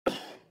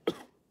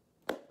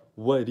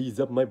What is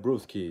up, my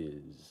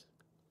broskis?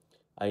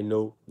 I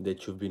know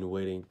that you've been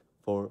waiting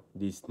for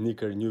the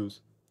sneaker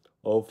news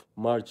of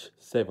March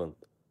 7th,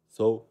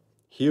 so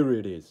here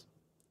it is.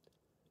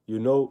 You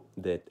know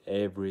that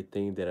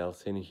everything that I'll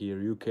send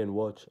here you can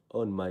watch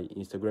on my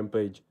Instagram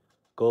page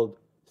called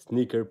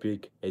Sneaker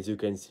Peek, as you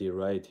can see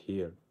right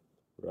here.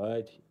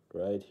 Right,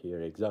 right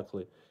here,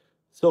 exactly.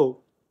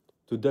 So,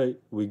 today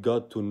we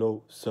got to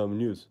know some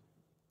news.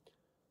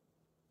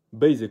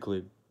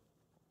 Basically,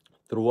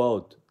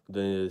 throughout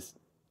this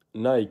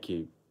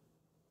Nike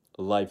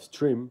live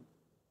stream,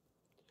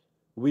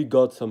 we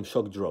got some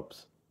shock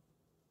drops.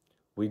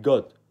 We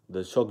got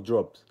the shock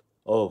drops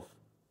of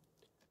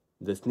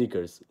the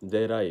sneakers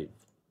that I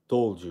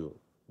told you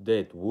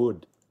that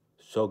would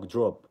shock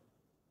drop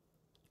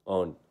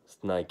on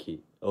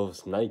Nike,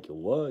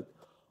 what?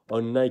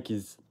 On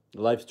Nike's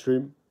live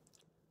stream,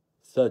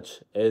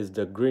 such as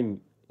the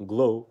green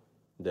glow,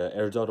 the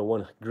Air Jordan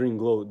 1 green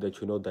glow that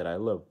you know that I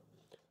love,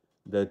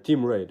 the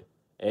Team Red,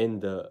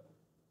 and the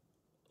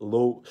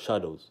low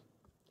shadows.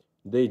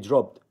 They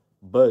dropped,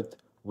 but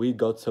we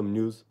got some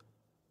news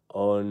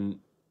on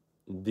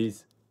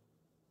this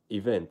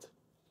event.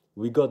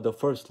 We got the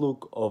first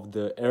look of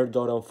the Air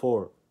Jordan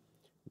 4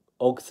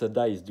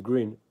 oxidized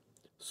green.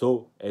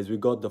 So, as we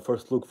got the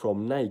first look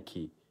from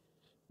Nike,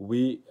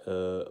 we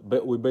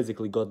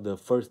basically got the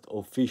first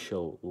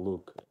official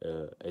look,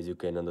 as you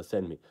can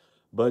understand me.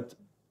 But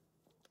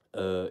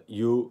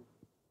you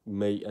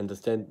may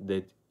understand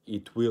that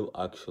it will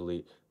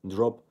actually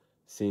drop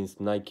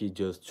since Nike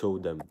just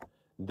showed them.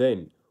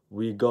 Then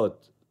we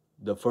got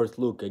the first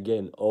look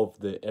again of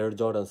the Air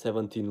Jordan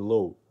 17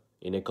 Low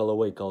in a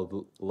colorway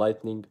called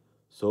Lightning.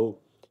 So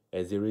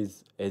as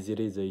it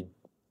is a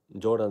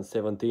Jordan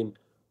 17,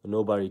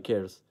 nobody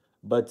cares.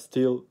 But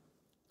still,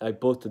 I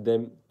posted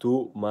them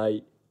to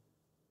my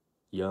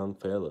young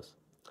fellas.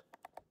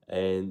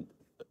 And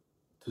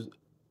to,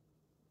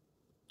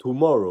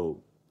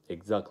 tomorrow,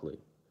 exactly,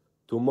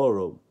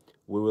 tomorrow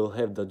we will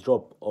have the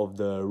drop of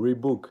the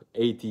Reebok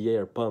 80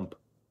 Air Pump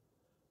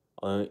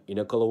in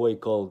a colorway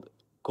called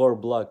Core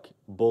Black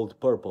Bold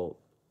Purple.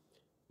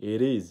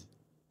 It is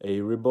a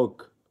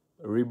Reebok,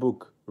 a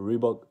Reebok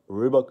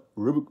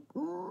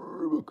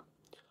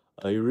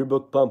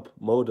pump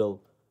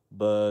model,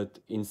 but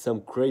in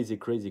some crazy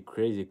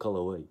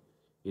colorway.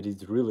 It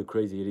is really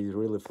crazy. It is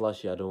really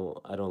flashy. I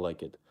don't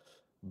like it,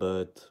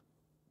 but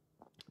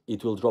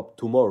it will drop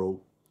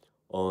tomorrow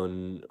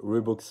on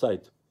Reebok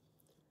site,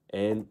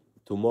 and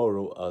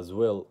tomorrow as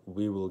well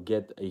we will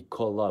get a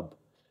collab,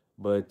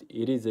 but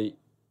it is a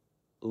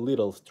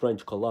little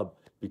strange collab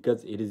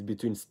because it is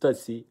between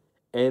Stussy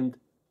and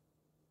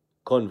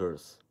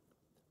Converse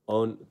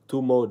on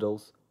two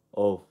models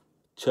of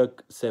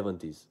Chuck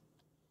 70s.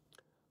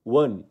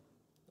 One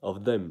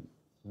of them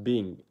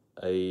being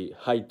a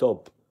high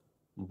top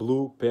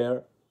blue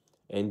pair,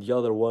 and the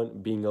other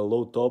one being a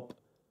low top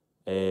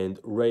and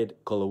red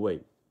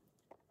colorway.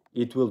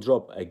 It will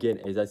drop again,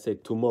 as I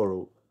said,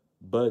 tomorrow,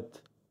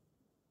 but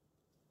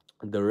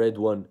the red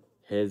one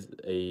has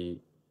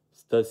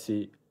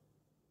Stussy,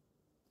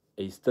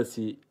 a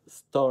Stussy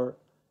star,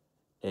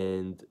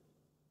 and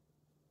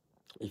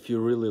if you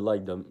really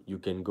like them, you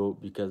can go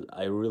because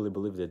I really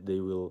believe that they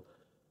will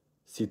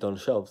sit on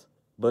shelves.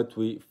 But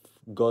we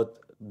got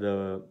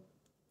the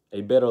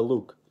a better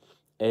look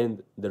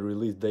and the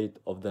release date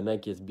of the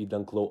Nike SB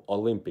Dunk Low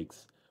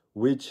Olympics,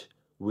 which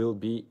will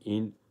be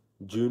in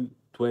June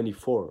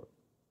 24.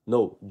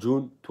 No,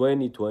 June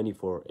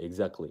 2024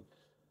 exactly.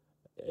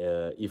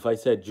 If I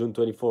said June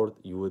 24th,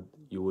 you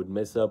would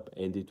mess up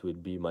and it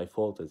would be my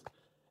fault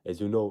as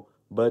you know.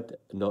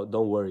 But no,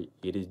 don't worry,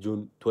 it is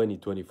June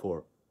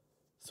 2024.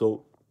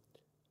 So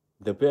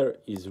the pair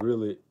is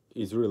really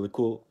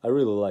cool. I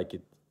really like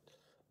it.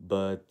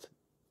 But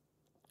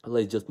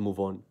let's just move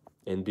on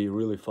and be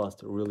really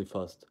fast,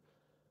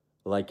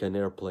 like an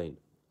airplane.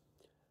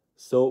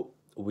 So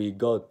we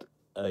got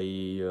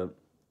a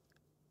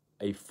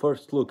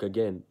first look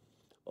again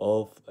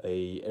of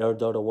a Air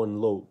Jordan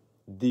 1 Low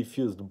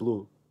diffused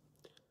blue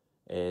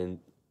and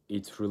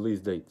its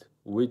release date,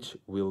 which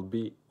will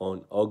be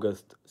on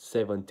August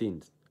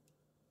 17th.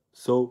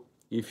 So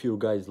if you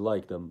guys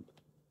like them,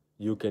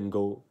 you can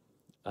go.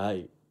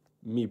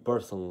 Me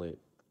personally,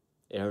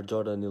 Air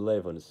Jordan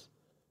 11s,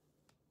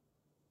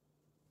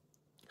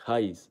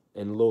 highs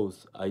and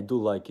lows, I do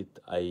like it.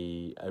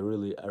 I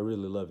really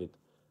love it.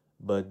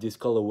 But this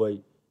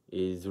colorway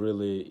is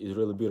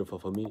really beautiful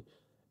for me.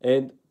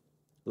 And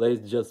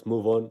let's just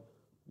move on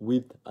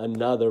with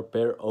another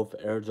pair of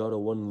Air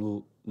Jordan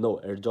 1 no,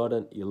 Air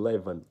Jordan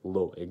 11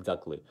 low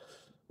exactly,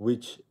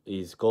 which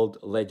is called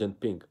Legend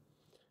Pink.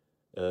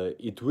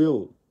 It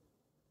will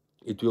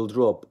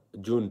drop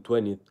June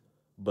 20th,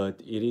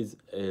 but it is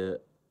a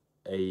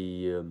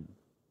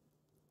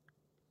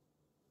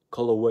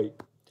colorway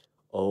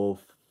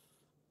of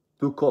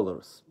two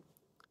colors,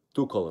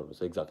 two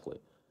colors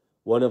exactly.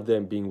 One of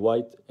them being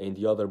white and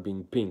the other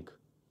being pink.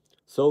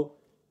 So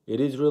it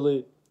is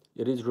really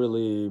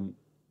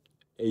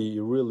a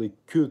really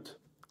cute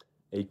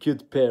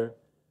pair,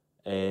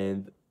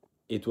 and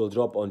it will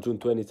drop on June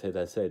 20th, as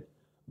I said.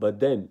 But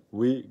then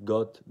we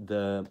got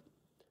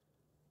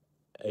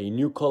a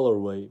new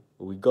colorway.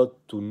 We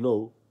got to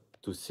know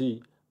to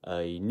see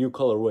a new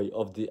colorway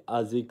of the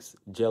Asics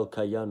Gel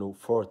Cayano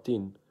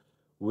 14,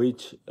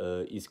 which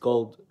is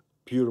called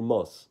Pure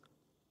Moss.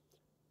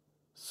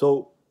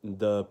 So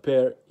the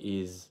pair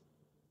is,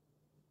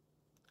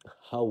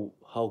 how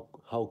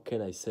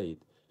can I say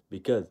it?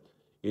 Because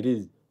it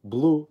is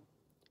blue.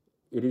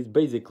 It is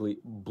basically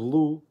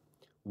blue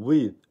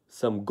with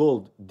some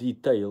gold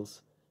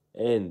details,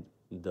 and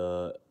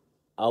the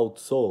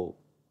outsole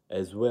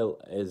as well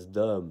as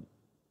the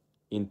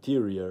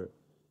interior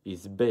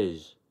is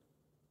beige.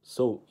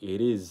 So it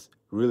is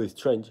really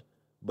strange.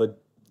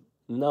 But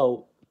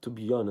now, to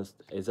be honest,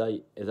 as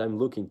I'm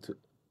looking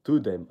to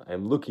them,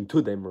 I'm looking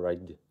to them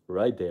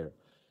right there,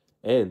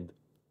 and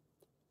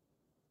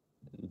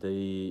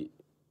they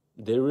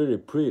they're really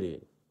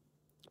pretty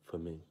for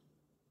me.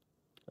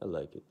 I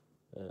like it.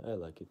 I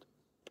like it.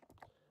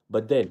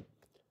 But then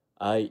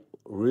I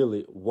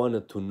really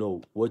wanted to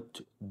know,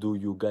 what do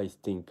you guys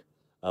think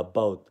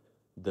about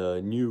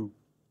the new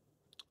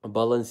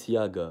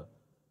Balenciaga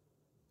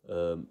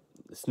um,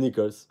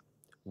 sneakers,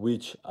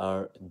 which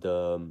are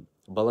the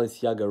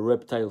Balenciaga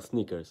reptile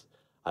sneakers?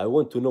 I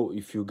want to know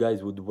if you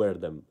guys would wear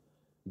them,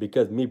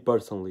 because me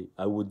personally,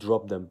 I would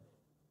drop them.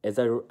 As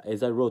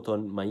I wrote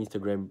on my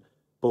Instagram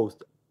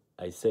post,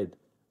 I said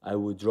I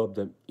would drop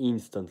them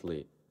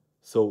instantly.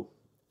 So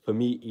for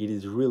me, it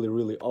is really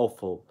really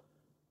awful.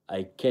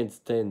 I can't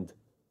stand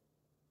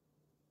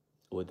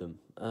with them.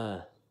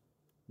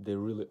 They're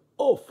really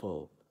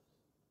awful.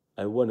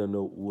 I wanna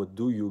know, what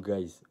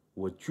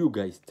you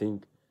guys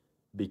think,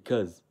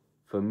 because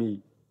for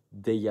me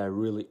they are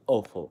really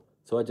awful.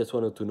 So I just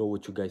wanted to know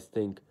what you guys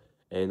think,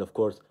 and of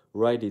course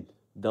write it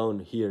down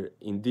here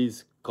in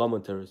these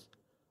commentaries,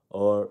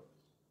 or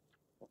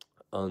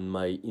on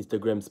my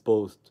Instagram's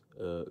post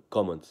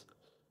comments,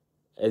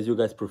 as you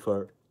guys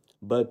prefer.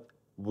 But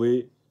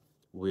we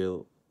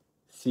will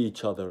see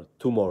each other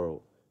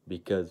tomorrow,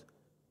 because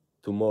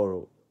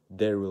tomorrow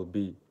there will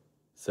be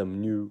some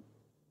new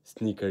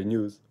sneaker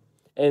news,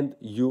 and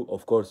you,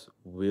 of course,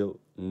 will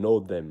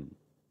know them.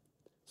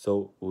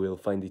 So we'll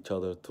find each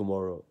other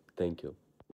tomorrow. Thank you.